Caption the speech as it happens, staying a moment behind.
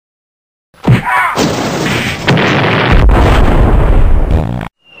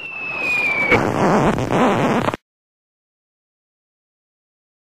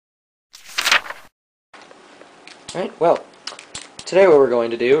Alright, well, today what we're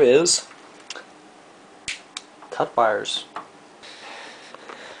going to do is cut wires.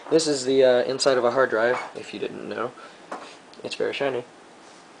 This is the inside of a hard drive, if you didn't know. It's very shiny.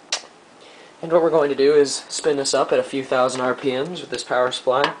 And what we're going to do is spin this up at a few thousand RPMs with this power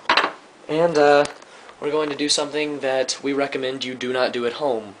supply. And we're going to do something that we recommend you do not do at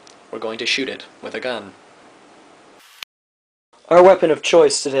home. We're going to shoot it with a gun. Our weapon of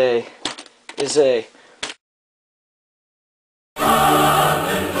choice today is a...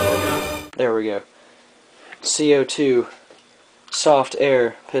 There we go. CO2 soft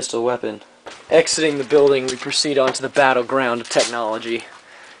air pistol weapon. Exiting the building, we proceed onto the battleground of technology.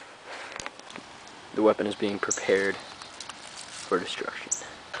 The weapon is being prepared for destruction.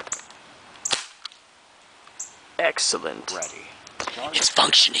 Excellent. Ready. It's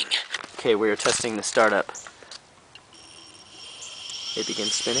functioning. Okay, we are testing the startup. It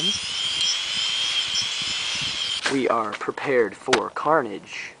begins spinning. We are prepared for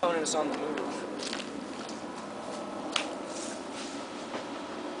carnage. Opponent is on the move.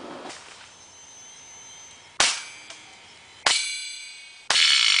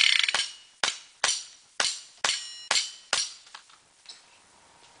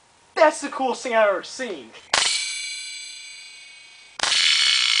 That's the coolest thing I've ever seen.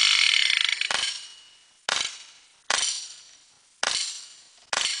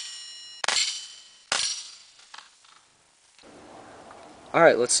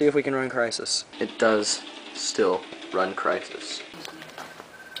 Alright, let's see if we can run Crisis. It does still run Crisis.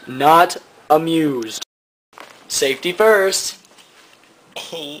 Not amused. Safety first.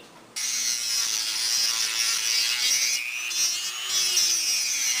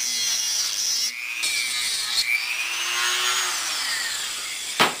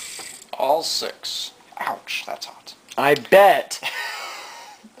 All 6. Ouch, that's hot. I bet.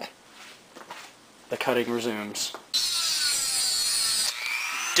 The cutting resumes.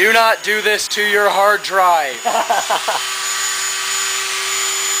 Do not do this to your hard drive.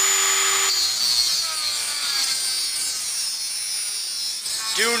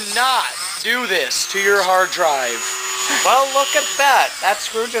 Do not do this to your hard drive. Well, look at that. That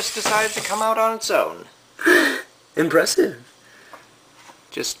screw just decided to come out on its own. Impressive.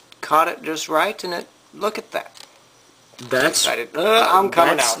 Just caught it just right, and it. Look at that. That's I'm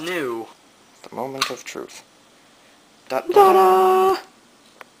coming that's out. new. The moment of truth. Da-da-da!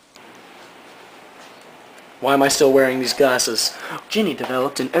 Why am I still wearing these glasses? Ginny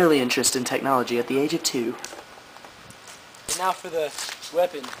developed an early interest in technology at the age of 2. And now for the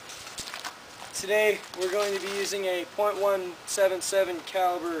weapon. Today we're going to be using a .177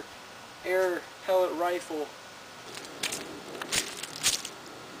 caliber air pellet rifle.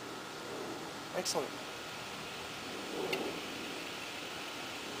 Excellent.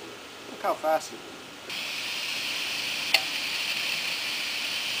 Look how fast it is.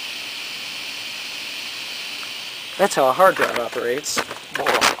 That's how a hard drive operates.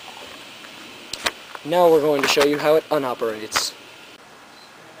 Now we're going to show you how it unoperates.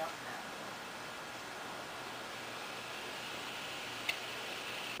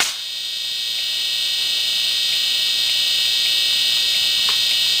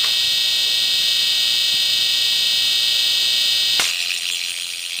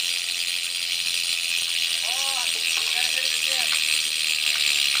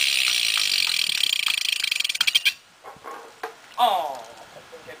 Oh, I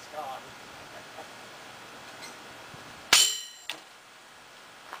think it's gone.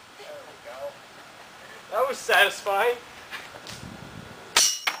 There we go. That was satisfying.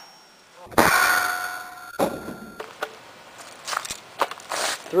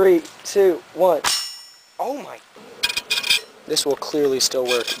 Three, two, one. Oh my. This will clearly still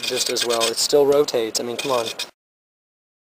work just as well. It still rotates. I mean, come on.